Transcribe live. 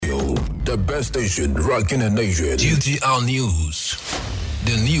The best station rocking the nation. GTR News.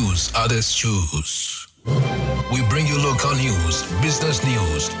 The news others choose. We bring you local news, business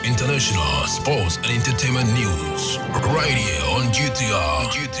news, international, sports, and entertainment news. Right here on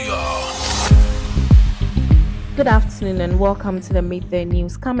GTR. Good afternoon and welcome to the Midday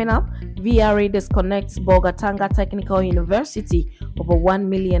News. Coming up, VRA disconnects Bolgatanga Technical University, over 1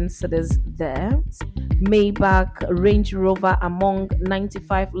 million cedis there. Maybach Range Rover among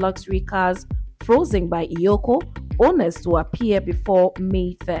 95 luxury cars frozen by Iyoko, owners to appear before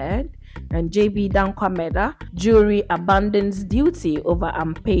May 3rd. And JB Dankwameda, jury abandons duty over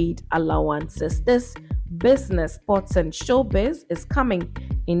unpaid allowances. This business, sports and showbiz is coming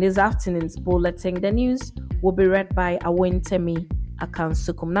in this afternoon's bulletin. The news will be read by Awentemi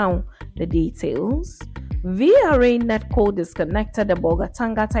Akansukum. Now, the details. VRA Netco disconnected the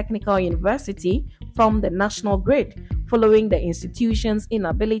Bolgatanga Technical University from the national grid following the institution's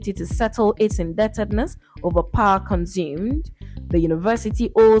inability to settle its indebtedness over power consumed. The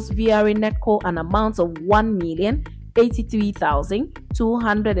university owes VRA Netco an amount of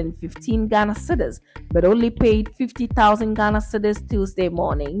 1,083,215 Ghana cedis, but only paid 50,000 Ghana cedis Tuesday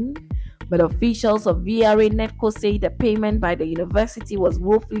morning. But officials of VRA Netco say the payment by the university was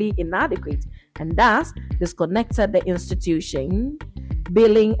woefully inadequate and thus disconnected the institution.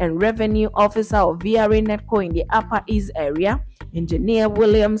 Billing and Revenue Officer of VRA Netco in the Upper East area, Engineer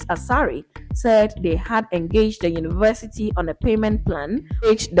Williams Asari, said they had engaged the university on a payment plan,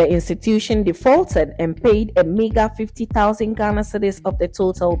 which the institution defaulted and paid a meager 50,000 Ghana cedis of the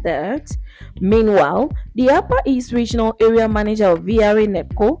total debt. Meanwhile, the Upper East Regional Area Manager of VRA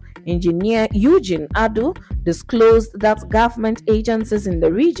Netco, Engineer Eugene Adu, disclosed that government agencies in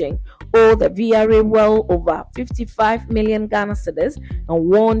the region owe the VRA well over 55 million Ghana cedis and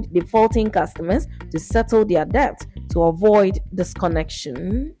warned defaulting customers to settle their debt to avoid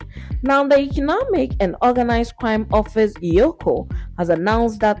disconnection. Now, the Economic and Organized Crime Office, IOCO, has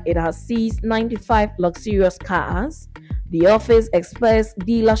announced that it has seized 95 luxurious cars. The office expects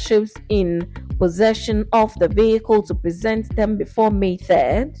dealerships in possession of the vehicle to present them before May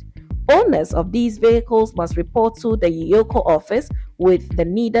 3rd. Owners of these vehicles must report to the IOCO office with the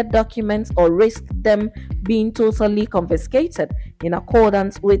needed documents or risk them being totally confiscated in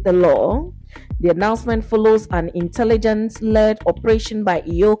accordance with the law. The announcement follows an intelligence-led operation by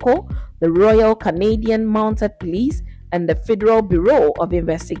IOCO, the Royal Canadian Mounted Police, and the Federal Bureau of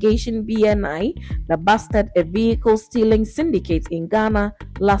Investigation (BNI) that busted a vehicle stealing syndicate in Ghana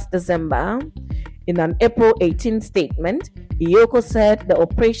last December. In an April 18 statement, IOCO said the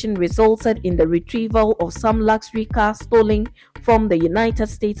operation resulted in the retrieval of some luxury cars stolen from the United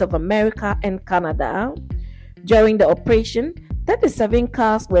States of America and Canada. During the operation, 37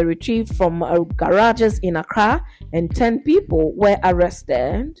 cars were retrieved from garages in Accra and 10 people were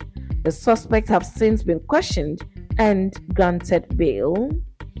arrested. The suspects have since been questioned and granted bail.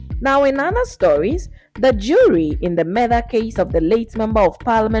 Now, in other stories, the jury in the murder case of the late Member of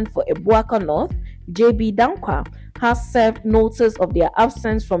Parliament for Ebuaka North, JB Dankwa, has served notice of their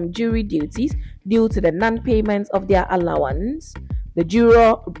absence from jury duties due to the non-payment of their allowance. The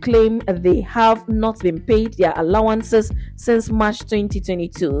juror claimed they have not been paid their allowances since March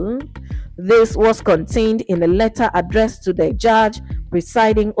 2022. This was contained in a letter addressed to the judge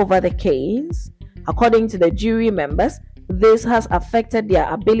presiding over the case. According to the jury members, this has affected their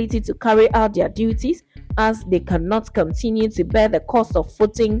ability to carry out their duties as they cannot continue to bear the cost of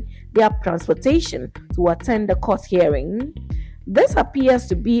footing their transportation to attend the court hearing. This appears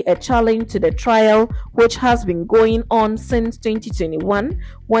to be a challenge to the trial, which has been going on since 2021,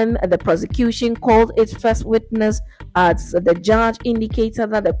 when the prosecution called its first witness as the judge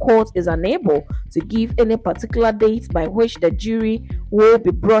indicated that the court is unable to give any particular date by which the jury will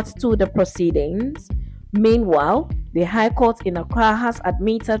be brought to the proceedings. Meanwhile, the High Court in Accra has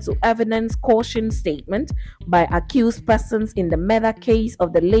admitted to evidence caution statement by accused persons in the murder case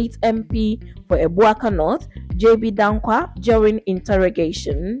of the late MP for Ebuaka North, JB Dankwa, during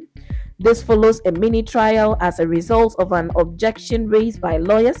interrogation. This follows a mini-trial as a result of an objection raised by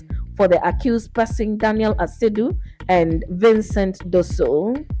lawyers for the accused person Daniel Asedu and Vincent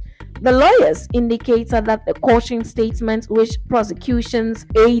Dosso. The lawyers indicated that the caution statement which prosecution's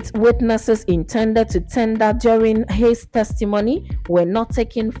 8 witnesses intended to tender during his testimony were not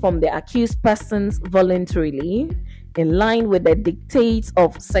taken from the accused persons voluntarily. In line with the dictates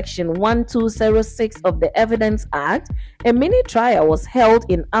of Section 1206 of the Evidence Act, a mini-trial was held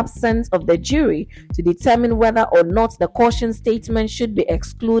in absence of the jury to determine whether or not the caution statement should be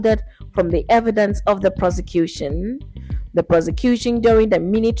excluded from the evidence of the prosecution. The prosecution during the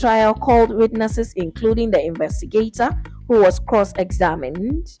mini-trial called witnesses including the investigator, who was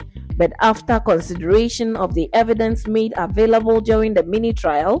cross-examined. But after consideration of the evidence made available during the mini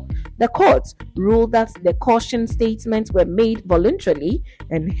trial, the court ruled that the caution statements were made voluntarily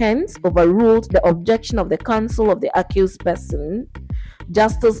and hence overruled the objection of the counsel of the accused person.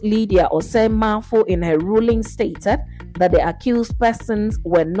 Justice Lydia Osei-Marfo in her ruling stated that the accused persons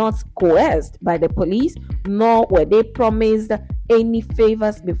were not coerced by the police, nor were they promised any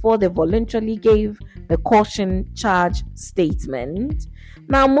favors before they voluntarily gave the caution charge statement.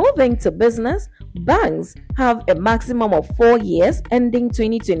 Now, moving to business, banks have a maximum of 4 years ending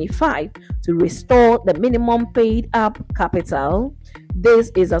 2025 to restore the minimum paid up capital.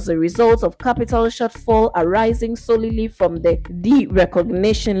 This is as a result of capital shortfall arising solely from the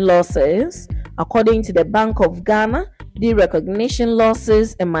derecognition losses. According to the Bank of Ghana, derecognition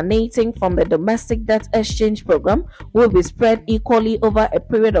losses emanating from the domestic debt exchange program will be spread equally over a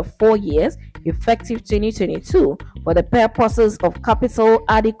period of 4 years, effective 2022, for the purposes of capital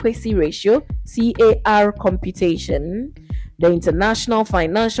adequacy ratio (CAR) computation. The International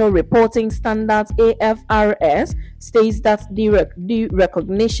Financial Reporting Standards (AFRS) states that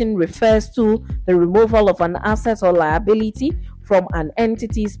derecognition refers to the removal of an asset or liability from an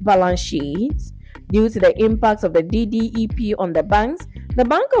entity's balance sheet. Due to the impact of the DDEP on the banks, the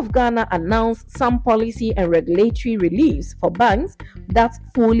Bank of Ghana announced some policy and regulatory reliefs for banks that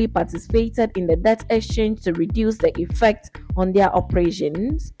fully participated in the debt exchange to reduce the effect on their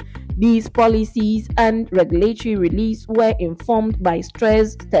operations. These policies and regulatory reliefs were informed by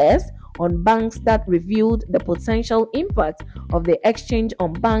stress tests on banks that revealed the potential impact of the exchange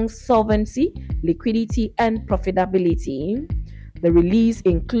on banks' solvency, liquidity, and profitability. The release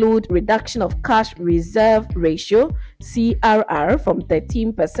include reduction of cash reserve ratio (CRR) from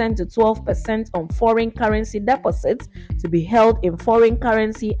 13% to 12% on foreign currency deposits to be held in foreign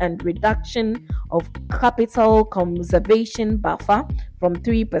currency and reduction of capital conservation buffer from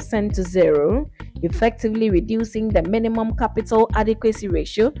 3% to 0, effectively reducing the minimum capital adequacy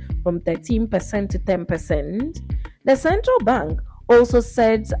ratio from 13% to 10%. The central bank also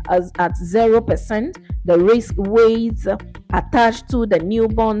sets as at 0% the risk weights attached to the new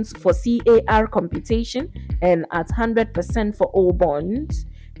bonds for CAR computation and at 100% for all bonds.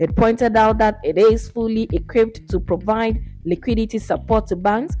 It pointed out that it is fully equipped to provide liquidity support to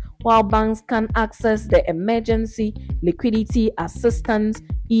banks, while banks can access the Emergency Liquidity Assistance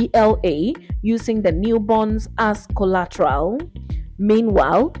 (ELA) using the new bonds as collateral.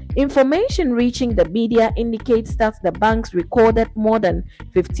 Meanwhile, information reaching the media indicates that the banks recorded more than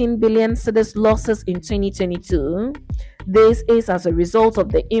 15 billion cedis losses in 2022. This is as a result of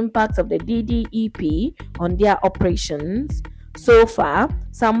the impact of the DDEP on their operations. So far,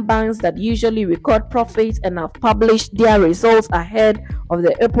 some banks that usually record profits and have published their results ahead of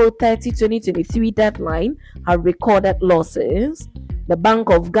the April 30, 2023 deadline have recorded losses. The Bank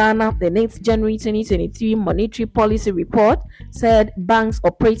of Ghana, in its January 2023 monetary policy report, said banks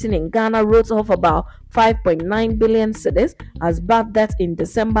operating in Ghana wrote off about 5.9 billion cedis as bad debt in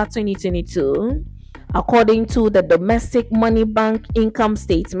December 2022. According to the Domestic Money Bank income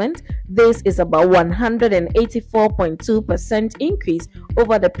statement, this is about 184.2% increase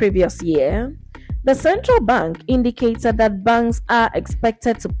over the previous year. The central bank indicated that banks are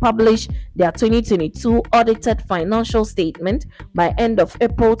expected to publish their 2022 audited financial statement by end of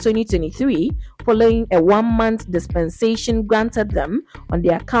April 2023, following a 1-month dispensation granted them on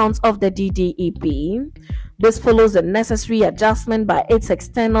the accounts of the DDEP. This follows a necessary adjustment by its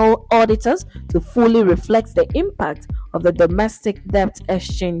external auditors to fully reflect the impact of the domestic debt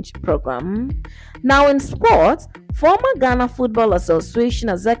exchange program. Now in sports, former Ghana Football Association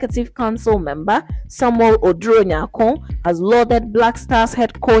Executive Council member Samuel Oduro-Nyako has lauded Black Stars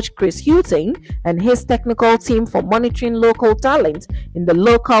head coach Chris Hughton and his technical team for monitoring local talent in the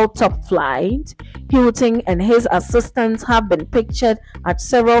local top flight. Hughton and his assistants have been pictured at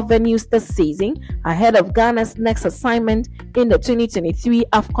several venues this season ahead of Ghana's next assignment in the 2023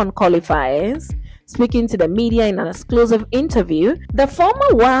 AFCON qualifiers. Speaking to the media in an exclusive interview, the former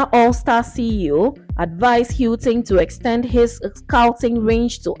WA All-Star CEO advised Hughton to extend his scouting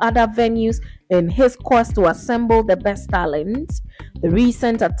range to other venues in his quest to assemble the best talent. The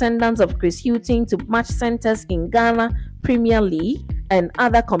recent attendance of Chris Hughton to match centers in Ghana Premier League and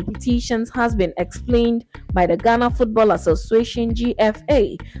other competitions has been explained by the Ghana Football Association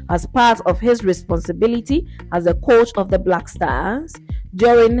 (GFA) as part of his responsibility as the coach of the Black Stars.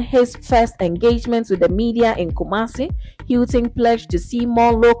 During his first engagement with the media in Kumasi, Hughton pledged to see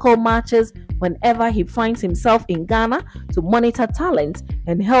more local matches whenever he finds himself in Ghana to monitor talent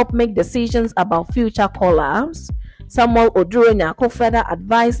and help make decisions about future call-ups. Samuel Oduro-Nyako further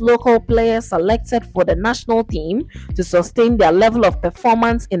advised local players selected for the national team to sustain their level of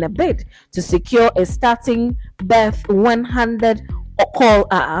performance in a bid to secure a starting berth when handed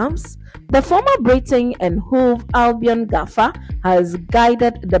call-ups. The former Brighton and Hove Albion gaffer has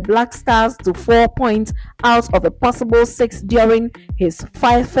guided the Black Stars to 4 points out of a possible 6 during his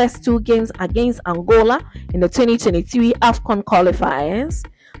first 2 games against Angola in the 2023 AFCON qualifiers.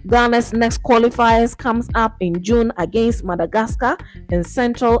 Ghana's next qualifiers comes up in June against Madagascar and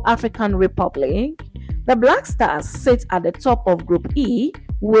Central African Republic. The Black Stars sit at the top of Group E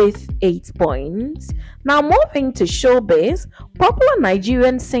with 8 points. Now moving to showbiz, popular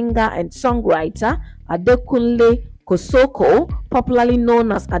Nigerian singer and songwriter Adekunle Kosoko, popularly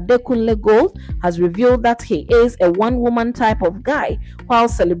known as Adekunle Gold, has revealed that he is a one-woman type of guy while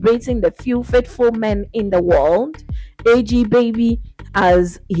celebrating the few faithful men in the world. AG Baby,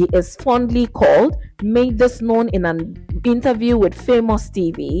 as he is fondly called, made this known in an interview with Famous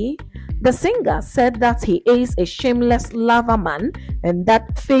TV. The singer said that he is a shameless lover man and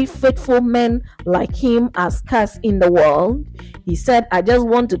that faithful men like him are scarce in the world. He said, "I just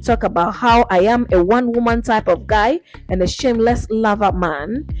want to talk about how I am a one-woman type of guy and a shameless lover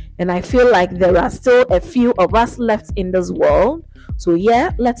man, and I feel like there are still a few of us left in this world. So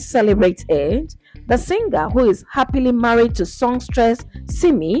yeah, let's celebrate it." The singer, who is happily married to songstress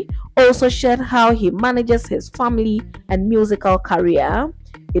Simi, also shared how he manages his family and musical career.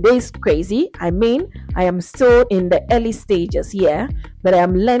 "It is crazy. I mean, I am still in the early stages here, but I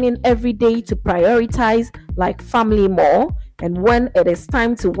am learning every day to prioritize like family more. And when it is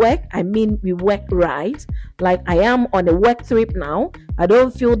time to work, I mean, we work right. Like I am on a work trip now. I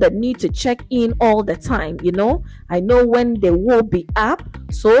don't feel the need to check in all the time, you know. I know when they will be up,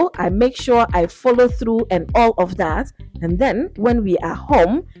 so I make sure I follow through and all of that. And then when we are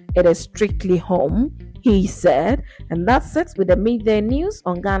home, it is strictly home," he said. And that's it with the Midday News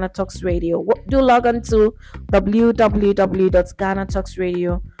on Ghana Talks Radio. Do log on to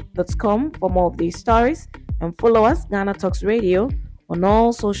www.GhanaTalksRadio.com for more of these stories and follow us, Ghana Talks Radio, on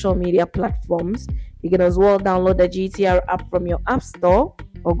all social media platforms. You can as well download the GTR app from your App Store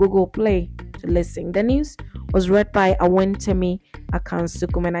or Google Play to listen. The news was read by Awentemi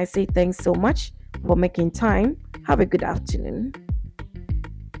Akansukum, and I say thanks so much for making time. Have a good afternoon.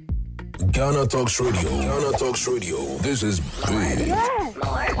 Ghana Talks Radio. Ghana Talks Radio. This is big. Yes.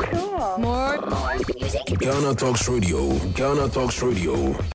 More. Cool. More music. Ghana Talks Radio. Ghana Talks Radio.